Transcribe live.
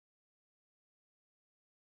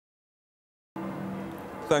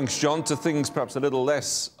Thanks, John. To things perhaps a little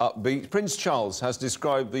less upbeat, Prince Charles has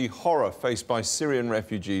described the horror faced by Syrian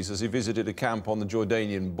refugees as he visited a camp on the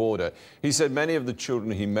Jordanian border. He said many of the children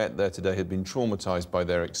he met there today had been traumatised by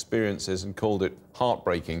their experiences and called it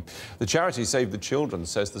heartbreaking. The charity Save the Children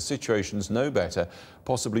says the situation's no better,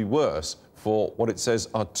 possibly worse, for what it says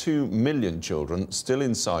are 2 million children still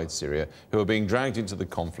inside Syria who are being dragged into the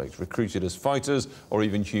conflict, recruited as fighters or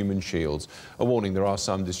even human shields. A warning, there are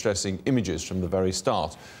some distressing images from the very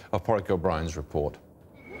start of Porrick O'Brien's report.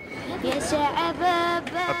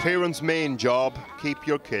 A parent's main job, keep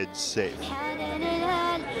your kids safe.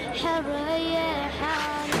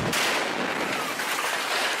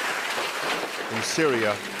 In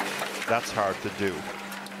Syria, that's hard to do.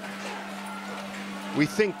 We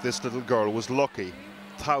think this little girl was lucky.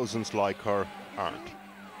 Thousands like her aren't.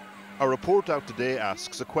 A report out today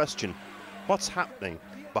asks a question. What's happening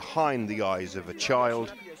behind the eyes of a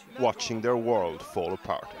child watching their world fall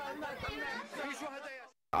apart?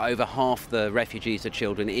 Over half the refugees are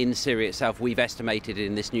children. In Syria itself, we've estimated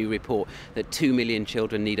in this new report that 2 million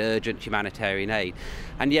children need urgent humanitarian aid.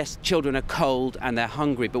 And yes, children are cold and they're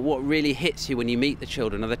hungry, but what really hits you when you meet the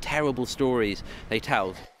children are the terrible stories they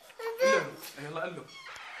tell.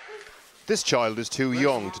 This child is too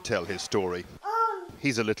young to tell his story.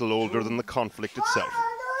 He's a little older than the conflict itself.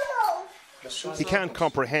 He can't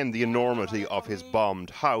comprehend the enormity of his bombed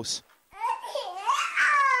house,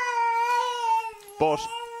 but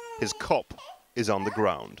his cup is on the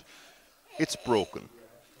ground. It's broken.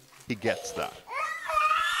 He gets that.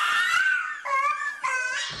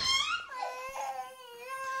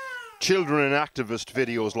 Children in activist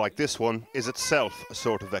videos like this one is itself a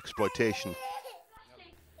sort of exploitation.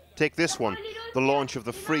 Take this one, the launch of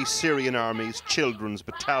the Free Syrian Army's Children's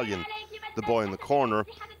Battalion. The boy in the corner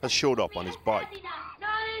has showed up on his bike.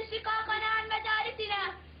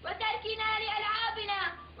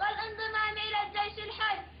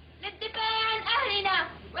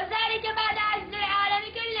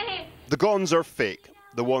 The guns are fake.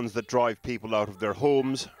 The ones that drive people out of their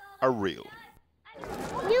homes are real.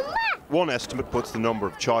 One estimate puts the number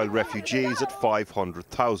of child refugees at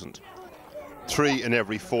 500,000. 3 in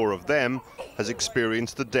every 4 of them has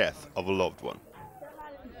experienced the death of a loved one.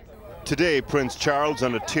 Today, Prince Charles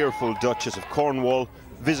and a tearful Duchess of Cornwall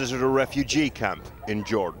visited a refugee camp in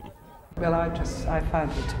Jordan. Well, I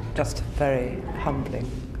found it just a very humbling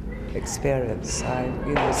experience.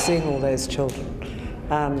 Seeing all those children,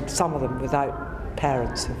 and some of them without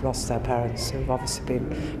parents, who've lost their parents, who've obviously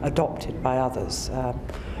been adopted by others.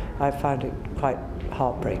 I found it quite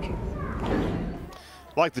heartbreaking.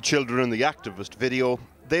 Like the children in the activist video,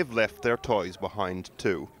 they've left their toys behind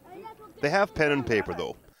too. They have pen and paper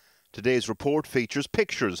though. Today's report features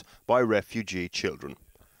pictures by refugee children.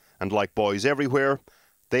 And like Boys Everywhere,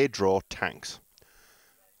 they draw tanks.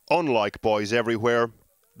 Unlike Boys Everywhere,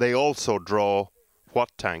 they also draw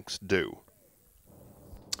what tanks do.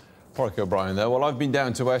 Porrick O'Brien there. Well, I've been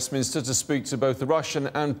down to Westminster to speak to both the Russian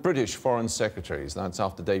and British foreign secretaries. That's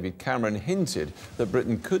after David Cameron hinted that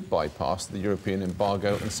Britain could bypass the European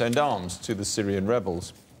embargo and send arms to the Syrian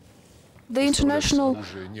rebels. The international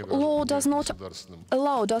law does not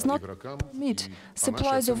permit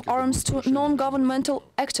supplies of arms to non-governmental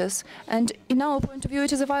actors, and in our point of view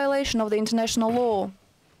it is a violation of the international law.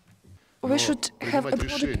 We should have a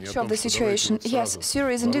broader picture of the situation. Yes,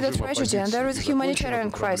 Syria is indeed a tragedy and there is a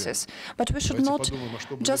humanitarian crisis, but we should not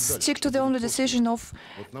just stick to the only decision of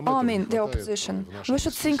arming the opposition. We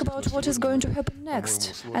should think about what is going to happen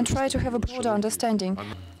next and try to have a broader understanding.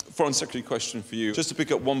 Foreign Secretary, question for you. Just to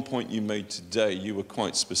pick up one point you made today, you were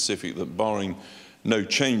quite specific that barring no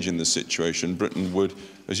change in the situation, Britain would,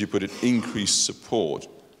 as you put it, increase support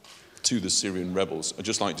to the Syrian rebels. I'd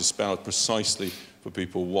just like to spell out precisely for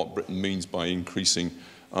people what Britain means by increasing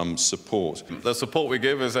support. The support we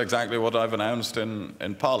give is exactly what I've announced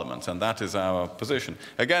in Parliament, and that is our position.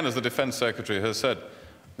 Again, as the Defence Secretary has said,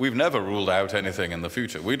 we've never ruled out anything in the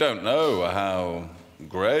future. We don't know how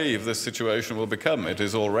grave this situation will become. It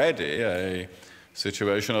is already a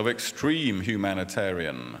situation of extreme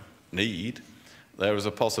humanitarian need. There is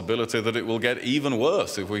a possibility that it will get even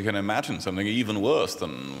worse, if we can imagine something even worse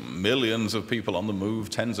than millions of people on the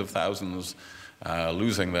move, tens of thousands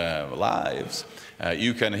losing their lives.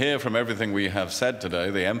 You can hear from everything we have said today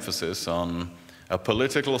the emphasis on a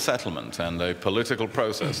political settlement and a political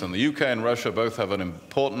process. And the UK and Russia both have an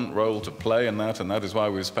important role to play in that, and that is why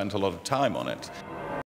we've spent a lot of time on it.